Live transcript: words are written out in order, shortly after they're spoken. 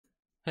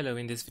Hello,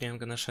 in this video I'm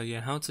gonna show you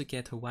how to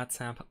get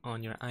WhatsApp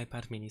on your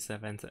iPad mini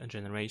 7th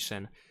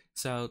generation.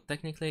 So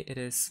technically it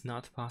is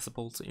not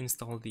possible to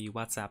install the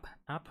WhatsApp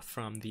app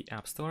from the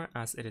App Store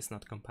as it is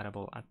not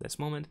compatible at this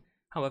moment.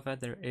 However,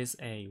 there is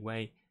a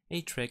way,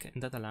 a trick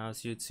that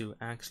allows you to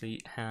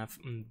actually have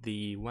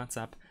the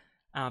WhatsApp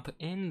app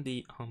in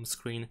the home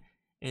screen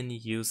and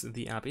use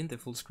the app in the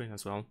full screen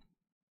as well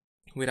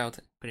without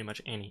pretty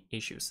much any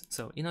issues.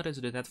 So in order to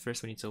do that,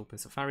 first we need to open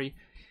Safari.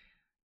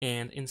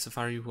 And in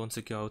Safari, we want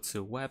to go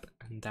to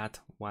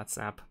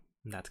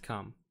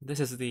web.whatsapp.com.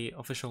 This is the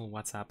official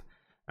WhatsApp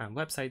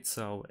website,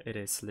 so it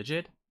is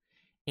legit.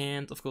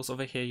 And of course,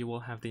 over here, you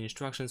will have the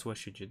instructions, what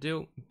should you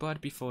do. But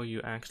before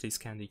you actually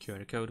scan the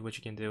QR code, what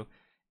you can do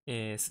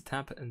is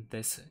tap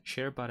this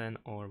share button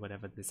or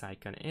whatever this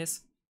icon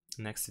is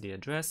next to the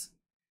address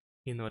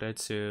in order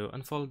to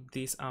unfold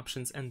these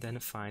options and then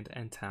find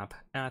and tap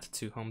add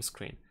to home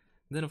screen.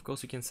 Then of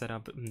course we can set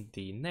up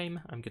the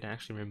name. I'm gonna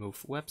actually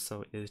remove web,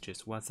 so it's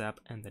just WhatsApp,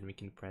 and then we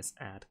can press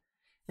add.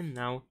 And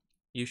now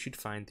you should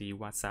find the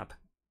WhatsApp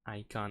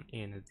icon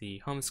in the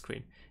home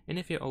screen. And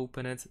if you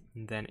open it,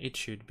 then it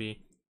should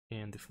be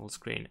in the full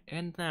screen.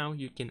 And now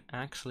you can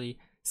actually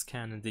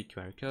scan the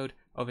QR code.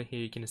 Over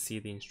here you can see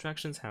the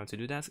instructions how to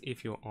do that.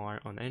 If you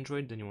are on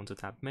Android, then you want to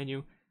tap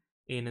menu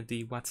in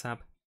the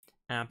WhatsApp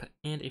app,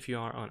 and if you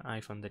are on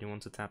iPhone, then you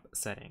want to tap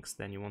settings,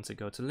 then you want to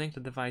go to link the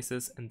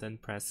devices and then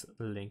press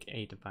link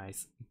a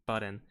device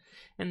button,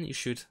 and you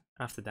should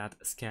after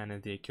that scan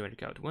the QR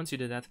code. Once you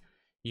do that,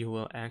 you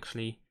will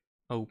actually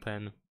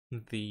open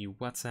the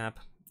WhatsApp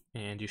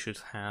and you should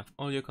have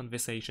all your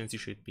conversations. You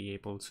should be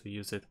able to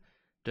use it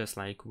just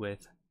like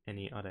with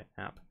any other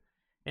app.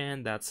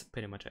 And that's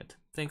pretty much it.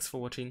 Thanks for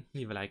watching,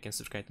 leave a like and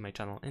subscribe to my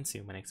channel, and see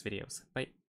you in my next videos. Bye.